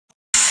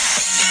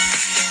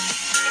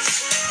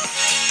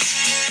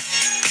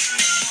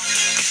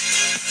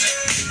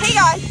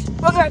guys,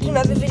 welcome back to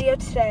another video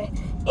today.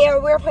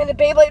 And we're playing the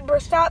Beyblade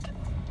Burst Stop.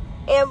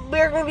 And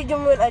we're going to be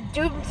doing a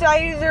Doom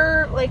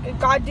Sizer, like a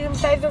God Doom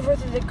Sizer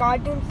versus a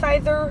God Doom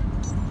Sizer.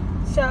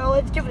 So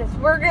let's do this.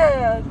 We're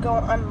going to go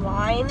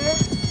online.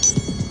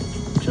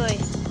 Actually,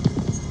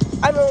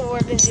 I don't know what we're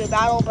going to do a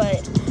battle,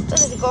 but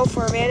let's just go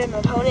for a random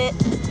opponent.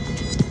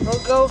 We'll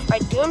go for my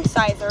Doom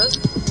Sizer,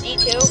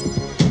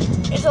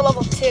 D2. It's a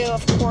level 2,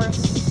 of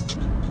course.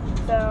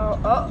 So,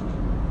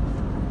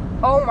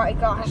 oh my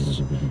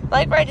gosh.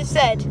 Like I just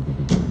said,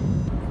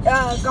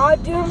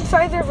 God Doom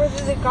Sizer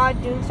versus a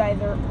God Doom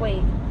Sizer.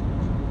 Wait.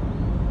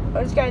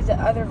 Oh, this guy's the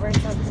other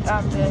version of the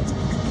Doom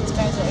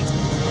Sizer.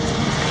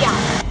 Yeah.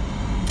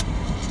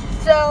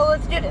 So,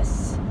 let's do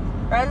this.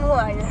 Round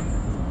 1.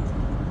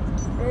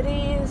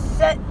 Ready,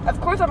 set.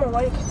 Of course I'm going to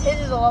win because his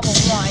is a level 1.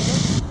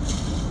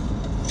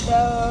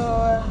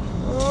 So,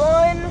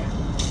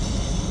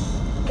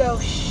 1. Go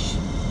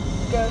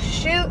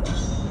shoot.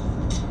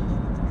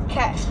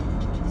 Okay.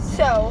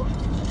 So,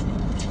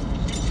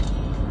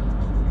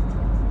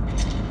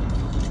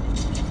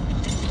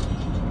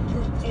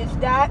 is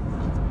that?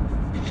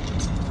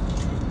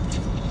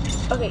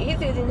 Okay,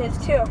 he's using his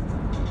too.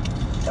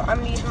 So I'm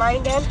gonna use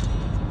mine again.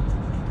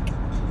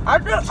 I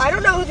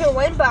don't know who's gonna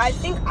win, but I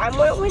think I'm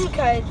gonna win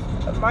because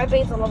my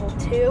base is a level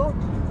 2,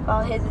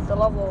 while his is a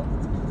level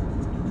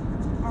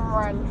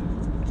 1.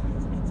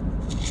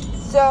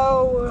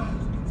 So,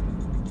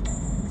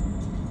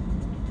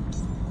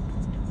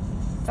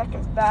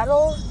 second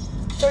battle.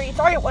 So you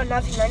thought it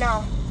 1-0 right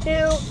now.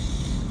 2,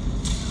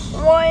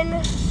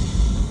 1.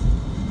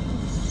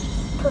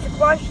 Perfect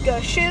launch.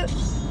 Go shoot.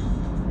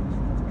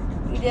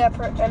 You did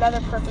another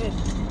perfect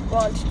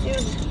launch too.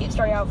 He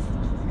started out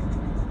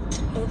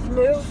his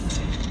move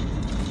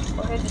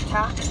or his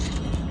attack.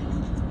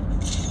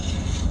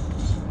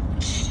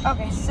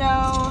 Okay, so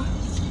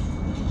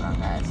oh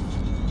guys,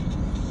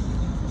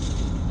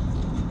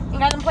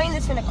 I'm playing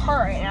this in a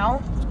car right now.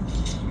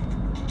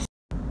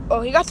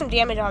 Oh, he got some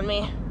damage on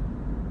me.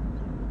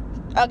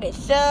 Okay,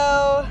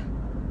 so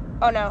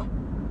oh no,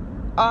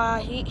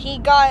 he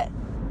got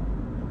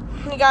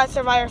a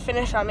survivor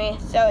finish on me.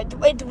 So it's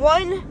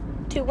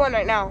 1-1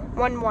 right now.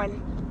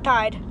 1-1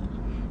 tied.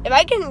 If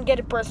I can get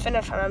a burst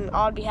finish on him,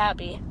 I'll be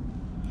happy.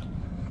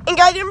 And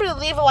guys, remember to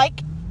leave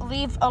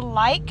a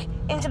like,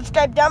 and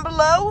subscribe down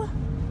below.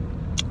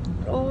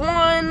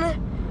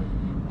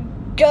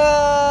 1,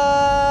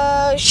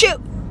 go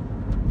shoot.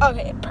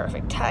 Okay,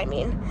 perfect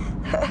timing.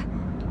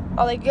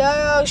 I'll like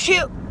go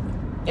shoot.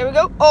 There we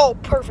go. Oh,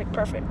 perfect.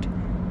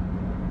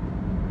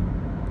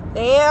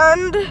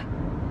 And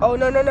oh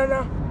no.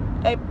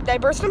 Did I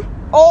burst him?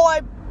 Oh,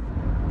 I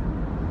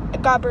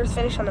got a burst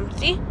finish on him.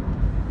 See?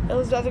 It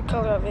was the other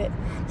color of it.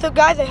 So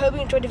guys, I hope you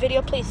enjoyed the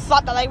video. Please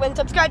slap that like button,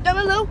 subscribe down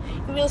below,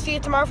 and we'll see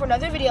you tomorrow for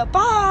another video.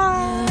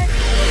 Bye!